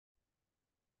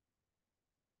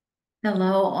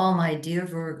Hello, all my dear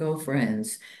Virgo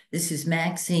friends. This is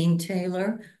Maxine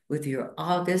Taylor with your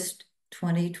August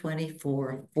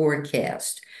 2024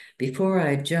 forecast. Before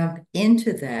I jump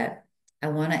into that, I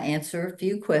want to answer a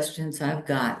few questions I've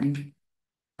gotten,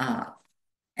 uh,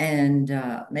 and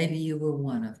maybe you were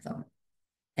one of them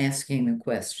asking the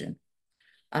question.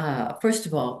 First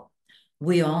of all,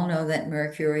 we all know that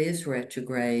Mercury is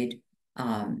retrograde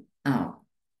on the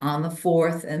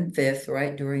 4th and 5th,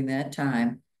 right during that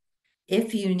time.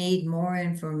 If you need more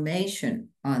information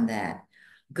on that,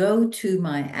 go to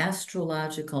my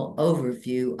astrological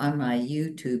overview on my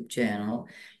YouTube channel,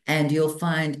 and you'll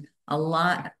find a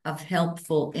lot of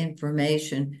helpful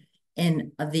information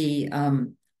in the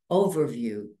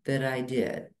overview that I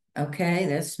did. Okay,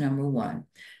 that's number one.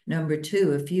 Number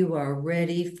two, if you are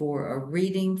ready for a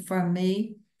reading from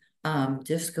me,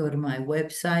 just go to my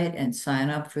website and sign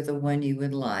up for the one you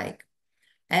would like.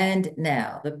 And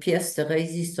now, the pièce de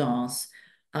résistance.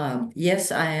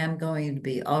 Yes, I am going to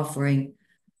be offering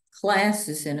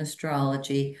classes in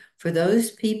astrology for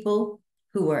those people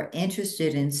who are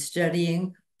interested in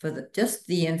studying for just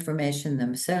the information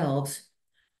themselves,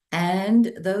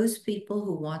 and those people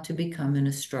who want to become an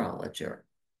astrologer.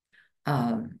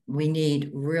 We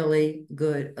need really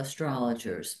good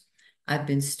astrologers. I've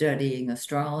been studying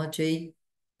astrology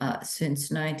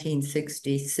since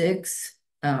 1966.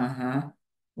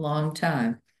 Long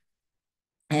time.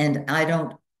 And I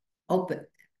don't open,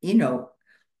 you know,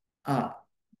 uh,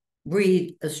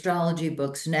 read astrology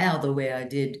books now the way I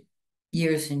did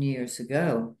years and years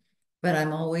ago, but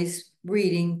I'm always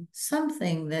reading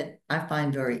something that I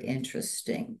find very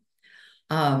interesting.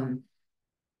 Um,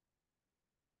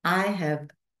 I have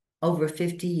over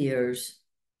 50 years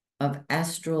of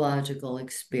astrological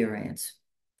experience.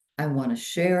 I want to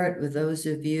share it with those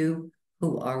of you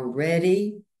who are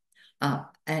ready,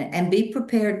 and be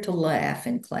prepared to laugh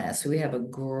in class. We have a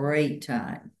great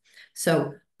time.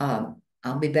 So I'll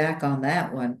be back on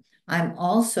that one. I'm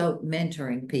also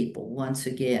mentoring people once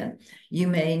again. You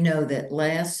may know that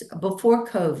before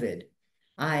COVID,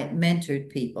 I mentored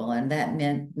people, and that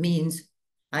means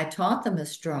I taught them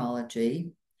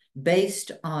astrology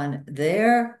based on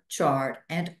their chart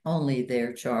and only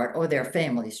their chart, or their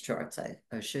family's charts,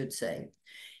 I should say.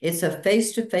 It's a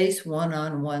face-to-face,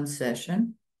 one-on-one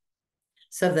session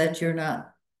so that you're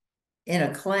not in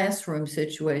a classroom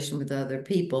situation with other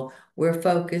people. We're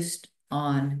focused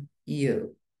on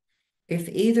you. If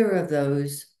either of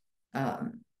those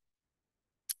um,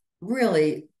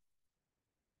 really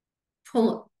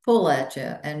pull at you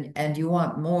and you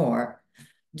want more,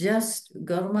 just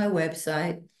go to my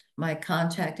website. My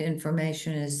contact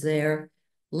information is there.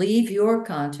 Leave your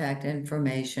contact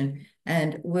information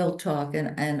and we'll talk,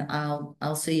 and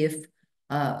I'll see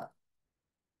uh,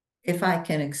 if I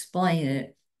can explain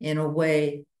it in a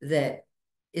way that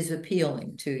is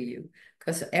appealing to you.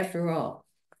 Because after all,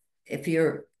 if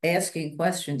you're asking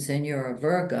questions and you're a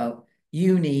Virgo,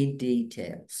 you need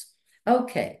details.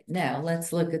 Okay, now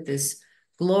let's look at this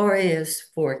glorious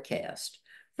forecast.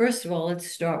 First of all,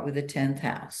 let's start with the 10th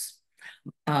house.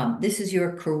 This is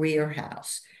your career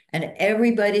house, and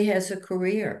everybody has a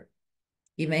career.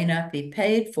 You may not be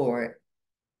paid for it,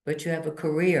 but you have a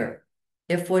career.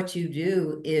 If what you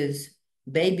do is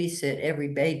babysit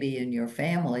every baby in your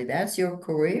family, that's your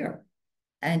career,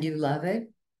 and you love it,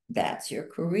 that's your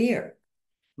career.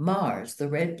 Mars, the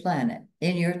red planet,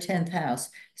 in your 10th house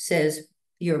says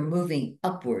you're moving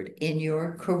upward in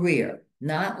your career,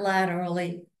 not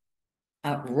laterally,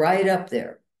 right up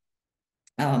there.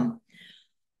 Um,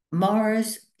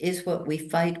 Mars is what we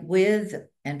fight with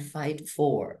and fight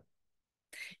for.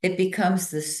 It becomes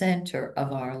the center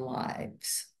of our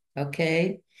lives,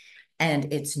 okay?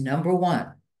 And it's number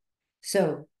one.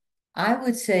 So I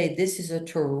would say this is a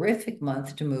terrific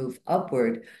month to move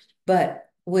upward, but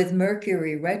with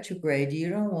Mercury retrograde, you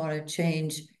don't want to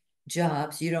change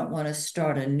jobs. You don't want to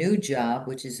start a new job,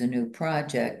 which is a new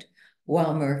project,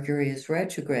 while Mercury is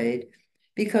retrograde,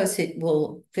 because it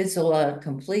will fizzle out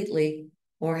completely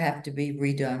or have to be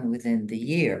redone within the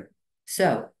year.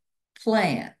 So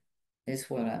plan is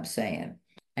what I'm saying,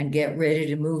 and get ready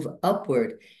to move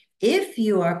upward. If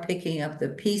you are picking up the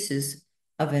pieces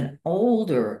of an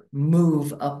older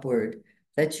move upward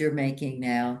that you're making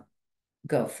now,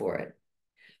 go for it.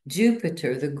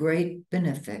 Jupiter, the great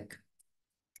benefic,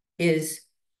 is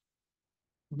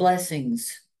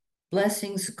blessings,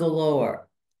 blessings galore,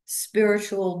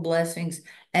 spiritual blessings,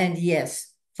 and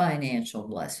yes, financial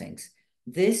blessings.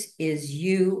 This is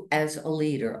you as a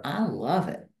leader. I love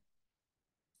it.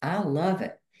 I love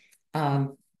it.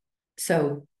 Um,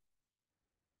 so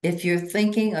if you're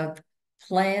thinking of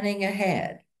planning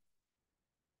ahead,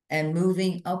 and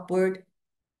moving upward,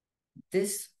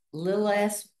 this little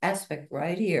aspect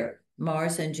right here,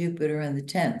 Mars and Jupiter in the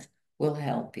 10th, will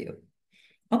help you.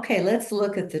 Okay, let's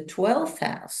look at the 12th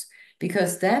house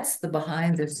because that's the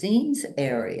behind the scenes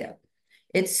area.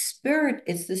 It's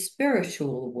the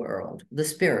spiritual world, the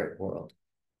spirit world,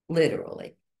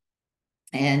 literally.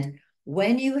 And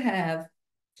when you have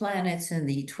planets in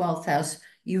the 12th house,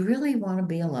 you really want to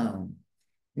be alone.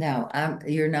 Now,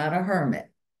 you're not a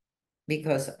hermit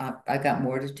because I got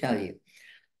more to tell you.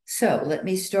 So let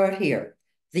me start here.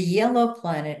 The yellow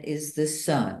planet is the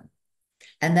sun,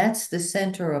 and that's the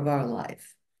center of our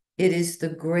life. It is the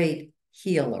great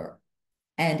healer.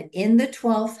 And in the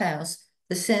 12th house,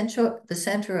 the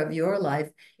center of your life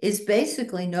is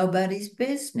basically nobody's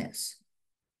business.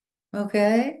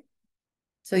 Okay?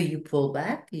 So you pull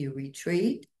back, you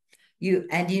retreat, you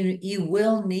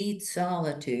will need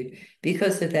solitude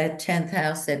because of that 10th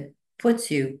house that puts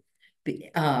you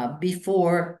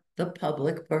before the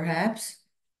public, perhaps,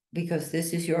 because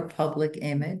this is your public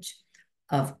image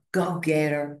of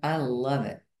go-getter. I love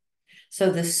it. So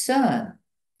the sun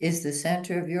is the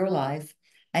center of your life,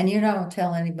 and you don't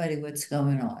tell anybody what's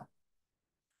going on.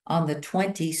 On the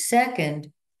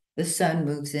 22nd, the sun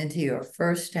moves into your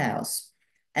first house,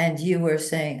 and you are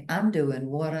saying, I'm doing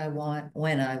what I want,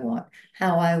 when I want,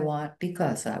 how I want,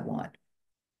 because I want.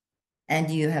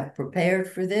 And you have prepared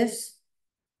for this,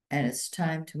 and it's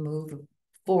time to move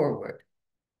forward.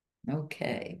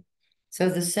 Okay. So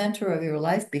the center of your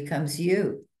life becomes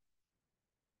you.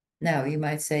 Now, you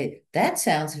might say, that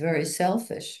sounds very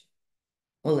selfish.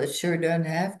 Well, it sure doesn't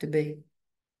have to be.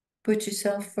 Put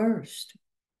yourself first.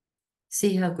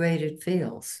 See how great it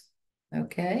feels.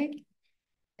 Okay?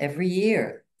 Every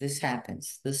year this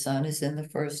happens. The sun is in the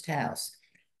first house.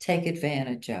 Take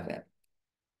advantage of it.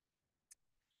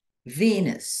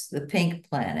 Venus, the pink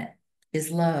planet,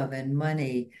 is love and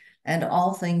money and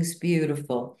all things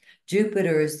beautiful.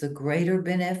 Jupiter is the greater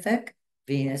benefic.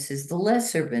 Venus is the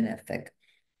lesser benefic.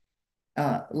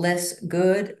 Less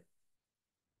good,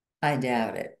 I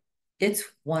doubt it. It's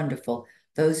wonderful.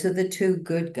 Those are the two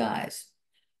good guys.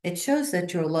 It shows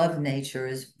that your love nature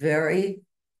is very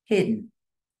hidden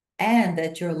and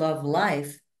that your love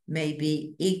life may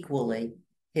be equally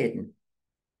hidden.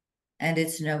 And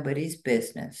it's nobody's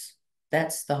business.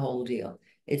 That's the whole deal.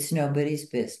 It's nobody's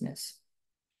business.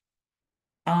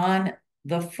 On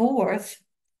the 4th,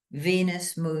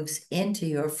 Venus moves into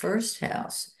your first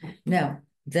house. Now,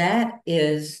 that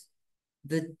is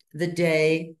the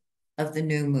day of the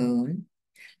new moon,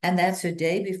 and that's a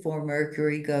day before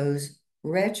Mercury goes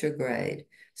retrograde.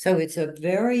 So it's a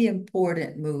very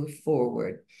important move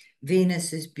forward.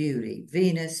 Venus is beauty.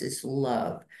 Venus is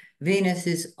love. Venus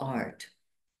is art.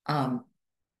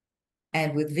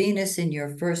 And with Venus in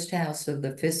your first house of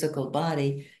the physical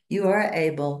body, you are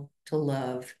able to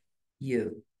love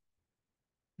you.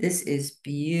 This is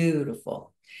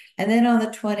beautiful. And then on the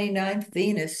 29th,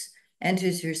 Venus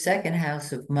enters your second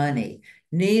house of money.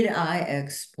 Need I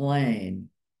explain?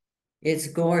 It's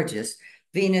gorgeous.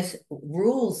 Venus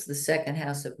rules the second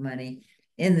house of money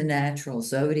in the natural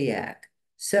zodiac.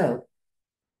 So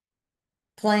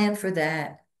plan for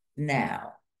that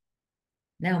now.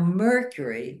 Now,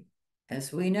 Mercury,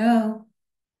 as we know,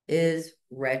 is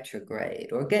retrograde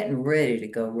or getting ready to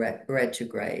go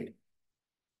retrograde.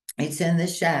 It's in the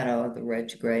shadow of the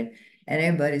retrograde, and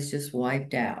everybody's just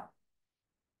wiped out.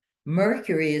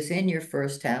 Mercury is in your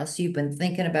first house. You've been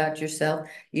thinking about yourself.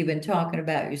 You've been talking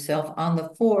about yourself. On the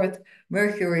 4th,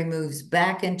 Mercury moves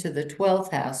back into the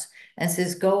 12th house and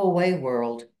says, go away,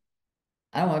 world.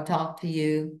 I don't want to talk to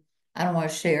you. I don't want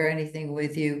to share anything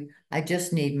with you. I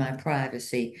just need my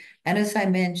privacy. And as I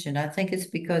mentioned, I think it's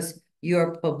because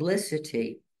your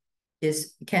publicity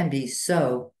can be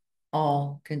so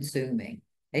all-consuming.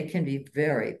 It can be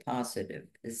very positive,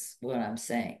 is what I'm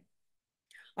saying.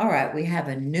 All right, we have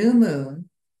a new moon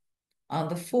on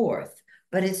the 4th,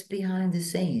 but it's behind the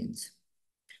scenes.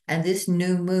 And this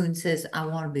new moon says, I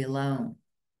want to be alone.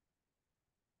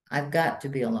 I've got to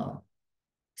be alone.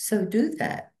 So do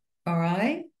that, all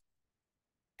right?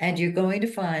 And you're going to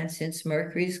find, since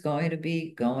Mercury's going to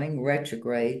be going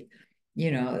retrograde,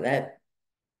 that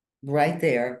right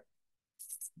there,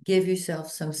 give yourself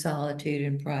some solitude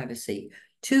and privacy.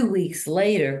 2 weeks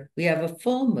later, we have a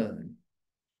full moon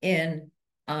in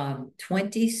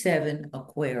 27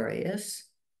 Aquarius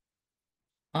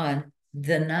on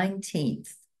the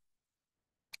 19th.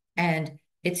 And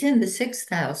it's in the 6th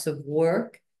house of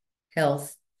work,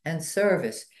 health, and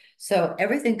service. So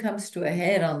everything comes to a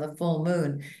head on the full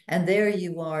moon, and there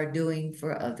you are doing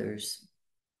for others,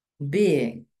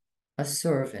 being a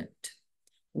servant,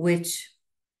 which,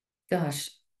 gosh,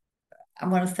 I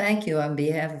want to thank you on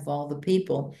behalf of all the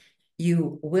people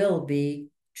you will be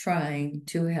trying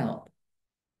to help.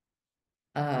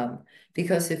 Um,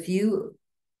 because if you,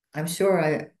 I'm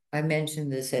sure I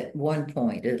mentioned this at one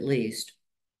point at least,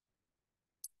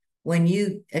 when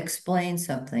you explain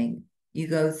something, you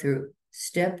go through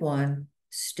step one,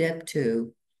 step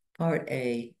two, part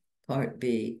A, part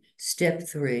B, step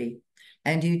three,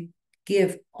 and you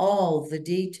give all the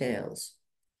details.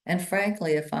 And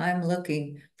frankly, if I'm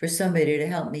looking for somebody to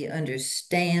help me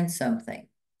understand something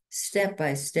step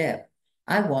by step,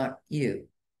 I want you.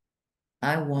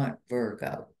 I want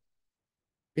Virgo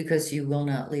because you will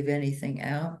not leave anything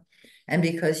out and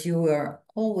because you are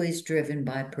always driven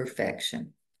by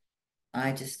perfection.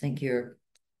 I just think you're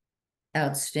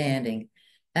outstanding.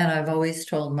 And I've always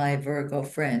told my Virgo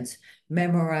friends,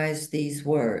 memorize these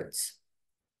words.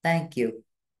 Thank you.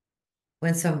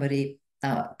 When somebody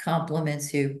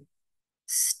compliments you,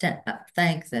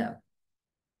 thank them,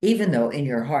 even though in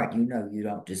your heart you know you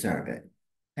don't deserve it.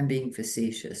 I'm being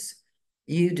facetious.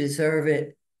 You deserve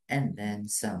it and then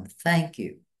some. Thank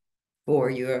you for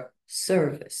your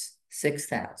service, sixth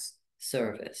house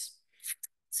service.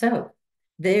 So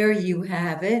there you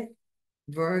have it.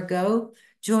 Virgo,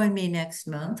 join me next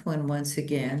month when once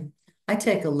again I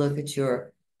take a look at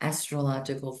your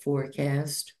astrological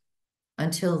forecast.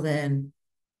 Until then,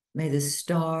 may the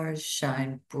stars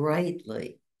shine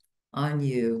brightly on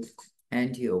you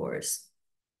and yours.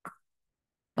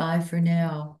 Bye for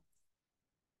now.